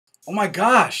Oh my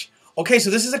gosh. Okay, so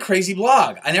this is a crazy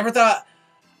blog. I never thought,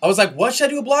 I was like, what should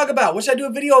I do a blog about? What should I do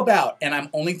a video about? And I'm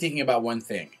only thinking about one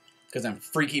thing, because I'm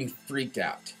freaking freaked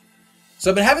out. So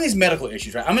I've been having these medical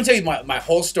issues, right? I'm going to tell you my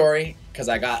whole story, because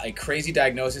I got a crazy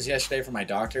diagnosis yesterday from my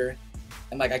doctor.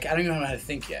 And like, I don't even know how to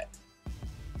think yet.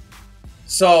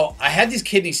 So I had these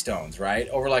kidney stones, right,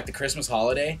 over like the Christmas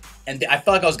holiday, and I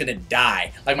felt like I was gonna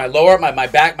die. Like my lower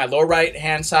right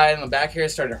hand side and the back here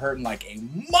started hurting like a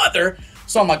mother.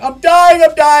 So I'm like, I'm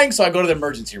dying. So I go to the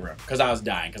emergency room because I was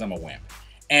dying because I'm a wimp.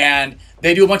 And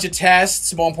they do a bunch of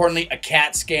tests, more importantly, a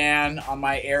CAT scan on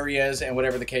my areas and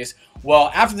whatever the case.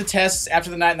 Well, after the tests, after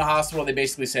the night in the hospital, they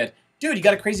basically said, dude, you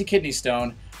got a crazy kidney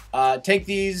stone. Take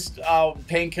these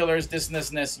painkillers, this and this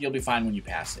and this. You'll be fine when you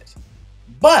pass it.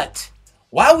 But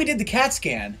while we did the CAT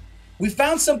scan, we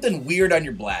found something weird on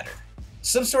your bladder.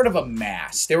 Some sort of a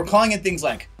mass. They were calling it things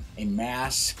like a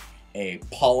mass, a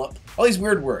polyp, all these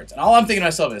weird words. And all I'm thinking to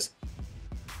myself is,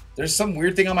 there's some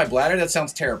weird thing on my bladder? That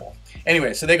sounds terrible.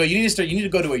 Anyway, so they go, you need to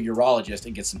go to a urologist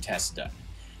and get some tests done.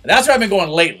 And that's where I've been going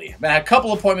lately. I've had a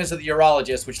couple appointments at the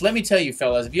urologist, which let me tell you,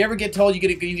 fellas, if you ever get told you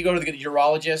need to go to the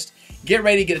urologist, get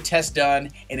ready to get a test done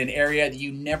in an area that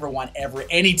you never want ever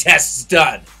any tests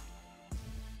done.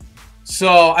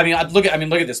 So, I mean, look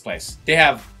at this place. They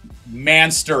have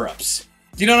man stirrups.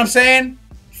 Do you know what I'm saying?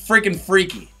 Freaking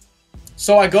freaky.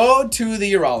 So I go to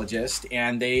the urologist,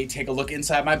 and they take a look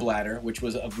inside my bladder, which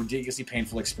was a ridiculously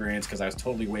painful experience because I was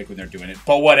totally awake when they're doing it.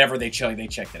 But whatever, they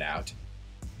checked it out.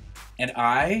 And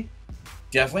I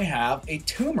definitely have a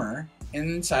tumor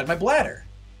inside my bladder.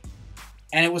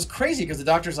 And it was crazy because the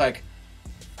doctor's like,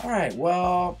 all right,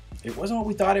 well, it wasn't what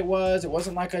we thought it was. It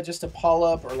wasn't like just a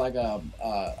polyp or like a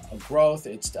growth.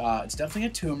 It's definitely a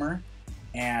tumor,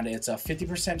 and it's a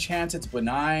 50% chance it's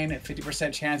benign, a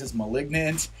 50% chance it's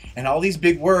malignant, and all these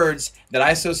big words that I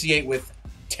associate with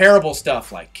terrible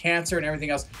stuff like cancer and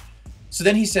everything else. So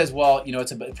then he says, well, you know,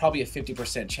 it's probably a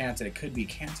 50% chance that it could be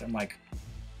cancer. I'm like,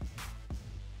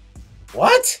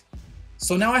 what?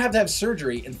 So now I have to have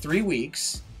surgery in 3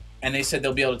 weeks. And they said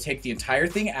they'll be able to take the entire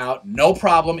thing out, no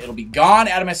problem. It'll be gone,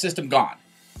 out of my system, gone.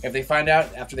 If they find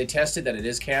out after they tested that it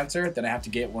is cancer, then I have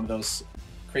to get one of those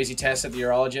crazy tests at the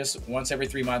urologist once every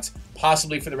 3 months,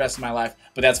 possibly for the rest of my life.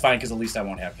 But that's fine because at least I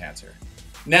won't have cancer.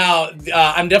 Now,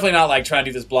 I'm definitely not like trying to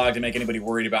do this blog to make anybody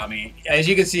worried about me. As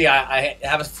you can see, I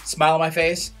have a smile on my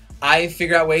face. I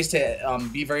figure out ways to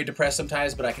be very depressed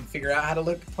sometimes, but I can figure out how to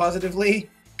look positively,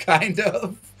 kind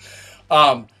of.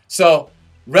 So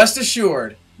rest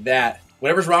assured that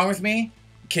whatever's wrong with me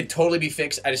can totally be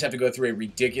fixed. I just have to go through a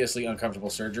ridiculously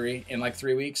uncomfortable surgery in like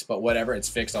 3 weeks, but whatever, it's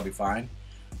fixed, I'll be fine.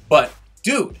 But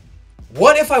dude,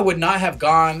 what if I would not have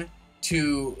gone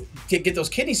to get those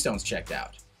kidney stones checked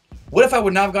out? What if I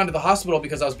would not have gone to the hospital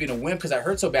because I was being a wimp because I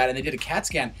hurt so bad and they did a CAT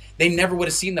scan? They never would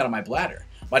have seen that on my bladder.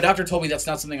 My doctor told me that's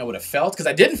not something I would have felt because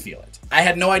I didn't feel it. I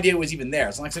had no idea it was even there.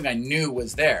 It's not like something I knew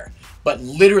was there. But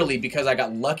literally because I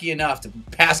got lucky enough to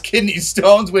pass kidney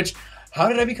stones, which, how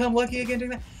did I become lucky again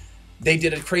doing that? They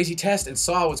did a crazy test and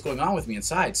saw what's going on with me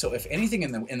inside. So if anything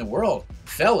in the world,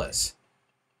 fellas,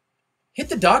 hit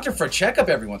the doctor for a checkup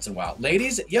every once in a while.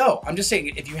 Ladies, yo, I'm just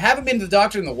saying, if you haven't been to the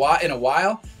doctor in a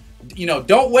while, you know,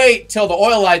 don't wait till the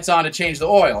oil light's on to change the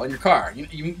oil in your car.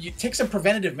 You take some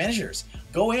preventative measures.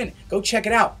 Go in, go check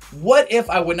it out. What if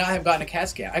I would not have gotten a CAT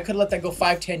scan? I could have let that go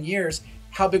 5-10 years.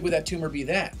 How big would that tumor be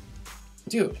then?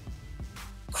 Dude,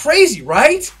 crazy,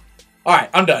 right? All right,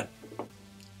 I'm done.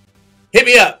 Hit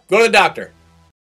me up. Go to the doctor.